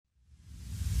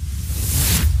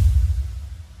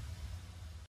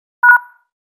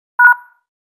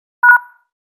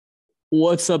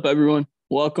What's up, everyone?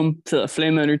 Welcome to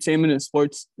Flame Entertainment and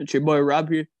Sports. It's your boy Rob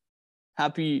here.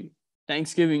 Happy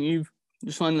Thanksgiving Eve.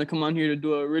 Just wanted to come on here to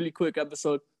do a really quick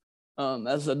episode.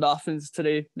 As the Dolphins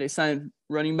today, they signed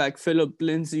running back Phillip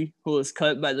Lindsay, who was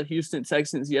cut by the Houston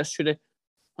Texans yesterday.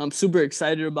 I'm super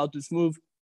excited about this move.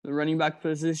 The running back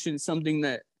position is something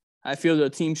that I feel the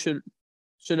team should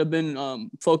have been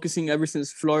focusing ever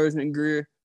since Flores and Greer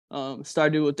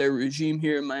started with their regime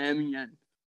here in Miami,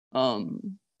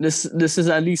 and this is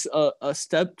at least a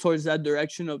step towards that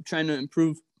direction of trying to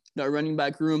improve the running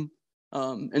back room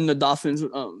in the Dolphins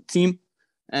team.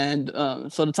 And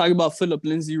so to talk about Phillip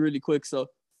Lindsay really quick. So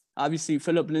obviously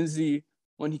Phillip Lindsay,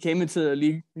 when he came into the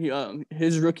league,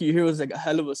 his rookie year was like a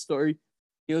hell of a story.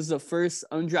 He was the first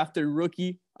undrafted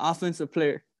rookie offensive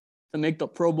player to make the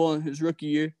Pro Bowl in his rookie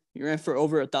year. He ran for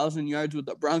over 1,000 yards with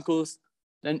the Broncos.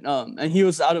 Then and he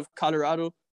was out of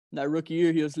Colorado that rookie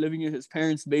year. He was living in his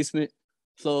parents' basement.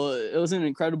 So it was an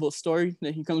incredible story.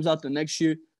 Then he comes out the next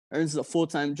year, earns a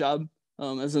full-time job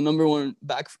as the number one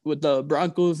back with the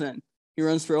Broncos, and he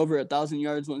runs for over 1,000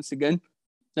 yards once again.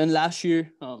 Then last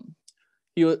year,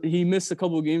 he missed a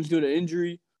couple of games due to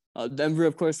injury. Denver,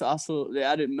 of course, also they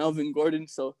added Melvin Gordon.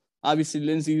 So obviously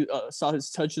Lindsay saw his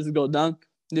touches go down.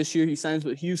 This year he signs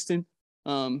with Houston.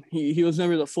 He was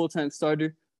never the full-time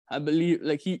starter. I believe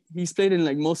he's played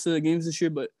in most of the games this year,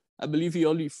 but I believe he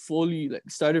only fully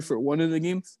started for one of the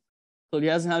games. So he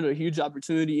hasn't had a huge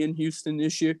opportunity in Houston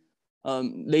this year.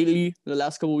 Lately, the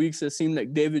last couple of weeks, it seemed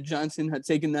like David Johnson had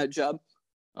taken that job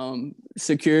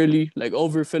securely,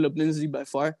 over Phillip Lindsay by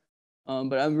far.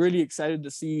 But I'm really excited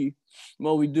to see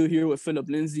what we do here with Phillip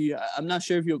Lindsay. I'm not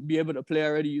sure if he'll be able to play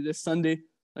already this Sunday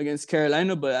against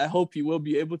Carolina, but I hope he will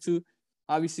be able to.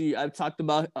 Obviously, I've talked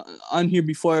about on here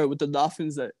before with the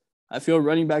Dolphins that I feel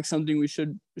running back something we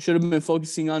should have been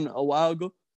focusing on a while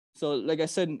ago. So, like I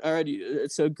said already,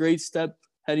 it's a great step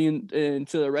heading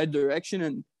into the right direction,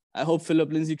 and I hope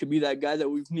Phillip Lindsay could be that guy that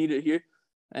we've needed here.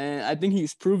 And I think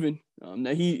he's proven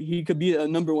that he could be a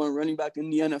number one running back in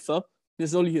the NFL. This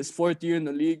is only his fourth year in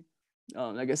the league.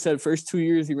 Like I said, first 2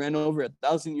 years he ran over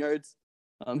 1,000 yards.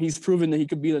 He's proven that he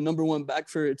could be the number one back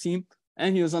for a team,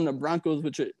 and he was on the Broncos,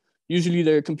 which usually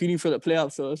they're competing for the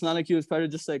playoffs. So it's not like he was part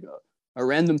of just a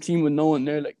random team with no one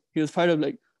there. He was part of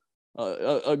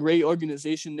a great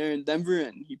organization there in Denver,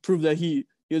 and he proved that he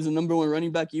was the number one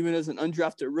running back even as an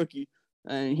undrafted rookie,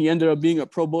 and he ended up being a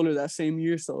Pro Bowler that same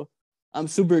year. So I'm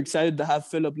super excited to have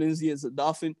Phillip Lindsay as a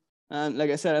Dolphin, and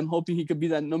like I said, I'm hoping he could be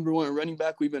that number one running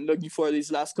back we've been looking for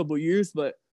these last couple of years.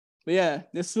 But yeah,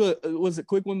 this was a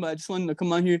quick one, but I just wanted to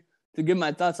come on here to give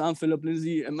my thoughts on Phillip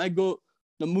Lindsay.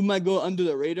 The move might go under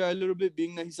the radar a little bit,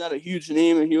 being that he's not a huge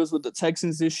name, and he was with the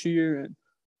Texans this year, and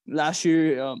last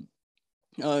year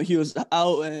he was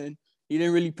out and he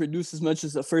didn't really produce as much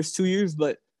as the first 2 years.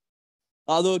 But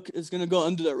although it's going to go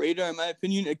under the radar, in my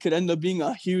opinion, it could end up being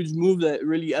a huge move that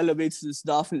really elevates this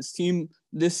Dolphins team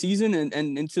this season and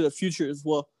into the future as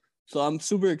well. So I'm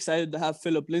super excited to have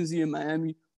Phillip Lindsay in Miami.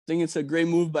 I think it's a great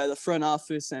move by the front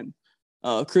office, and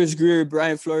Chris Greer,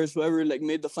 Brian Flores, whoever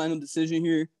made the final decision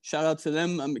here. Shout out to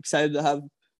them. I'm excited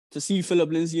to see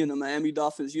Phillip Lindsay in the Miami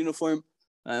Dolphins uniform.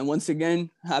 And once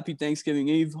again, happy Thanksgiving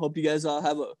Eve. Hope you guys all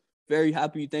have a very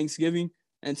happy Thanksgiving.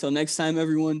 Until next time,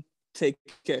 everyone, take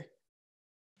care.